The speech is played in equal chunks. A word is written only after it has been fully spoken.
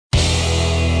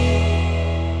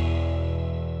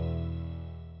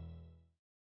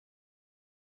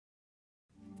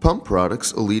Pump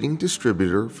Products, a leading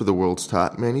distributor for the world's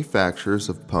top manufacturers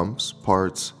of pumps,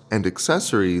 parts, and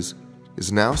accessories,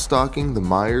 is now stocking the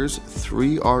Myeres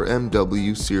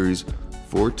 3RMW series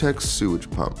Vortex sewage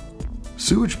pump.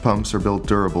 Sewage pumps are built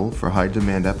durable for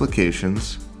high-demand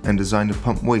applications and designed to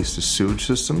pump waste to sewage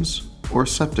systems or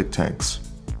septic tanks.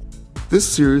 This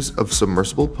series of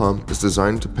submersible pump is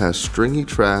designed to pass stringy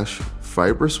trash,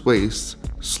 fibrous wastes,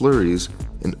 slurries,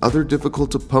 and other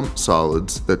difficult-to-pump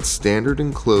solids that standard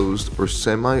enclosed or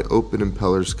semi-open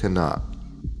impellers cannot.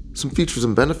 Some features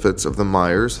and benefits of the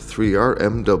Myeres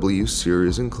 3RMW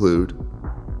series include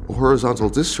a horizontal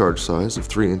discharge size of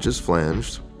 3 inches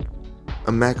flanged,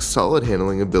 a max solid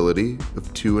handling ability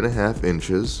of 2.5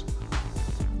 inches,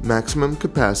 maximum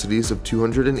capacities of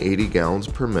 280 gallons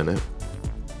per minute,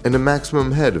 and a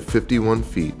maximum head of 51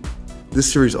 feet.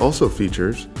 This series also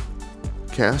features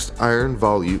cast iron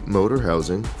volute motor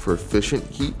housing for efficient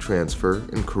heat transfer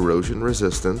and corrosion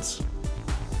resistance,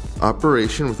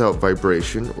 operation without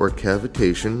vibration or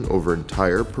cavitation over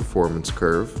entire performance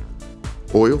curve,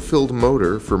 oil-filled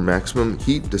motor for maximum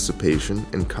heat dissipation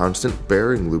and constant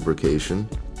bearing lubrication,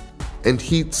 and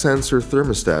heat sensor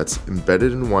thermostats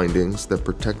embedded in windings that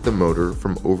protect the motor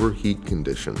from overheat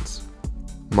conditions.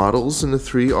 Models in the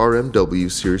 3RMW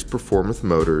series perform with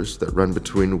motors that run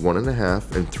between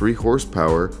 1.5 and 3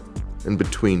 horsepower and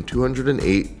between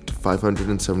 208 to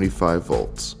 575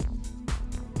 volts.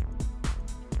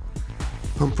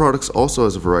 Pump Products also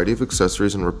has a variety of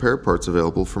accessories and repair parts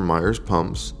available for Myeres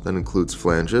pumps that includes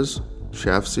flanges,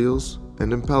 shaft seals,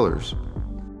 and impellers.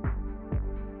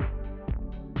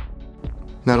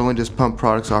 Not only does Pump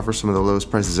Products offer some of the lowest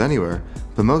prices anywhere,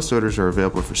 but most orders are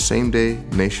available for same-day,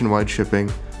 nationwide shipping,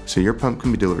 so your pump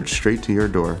can be delivered straight to your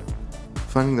door.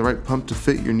 Finding the right pump to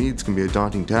fit your needs can be a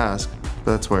daunting task,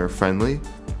 but that's why our friendly,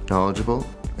 knowledgeable,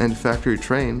 and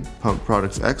factory-trained Pump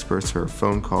Products experts are a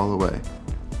phone call away.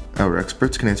 Our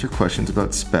experts can answer questions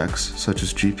about specs such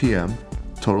as GPM,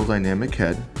 total dynamic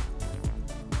head,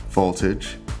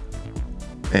 voltage,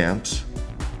 amps,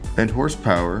 and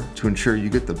horsepower to ensure you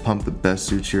get the pump that best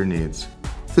suits your needs.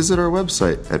 Visit our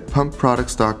website at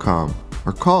pumpproducts.com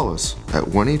or call us at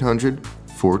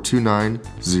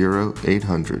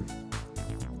 1-800-429-0800.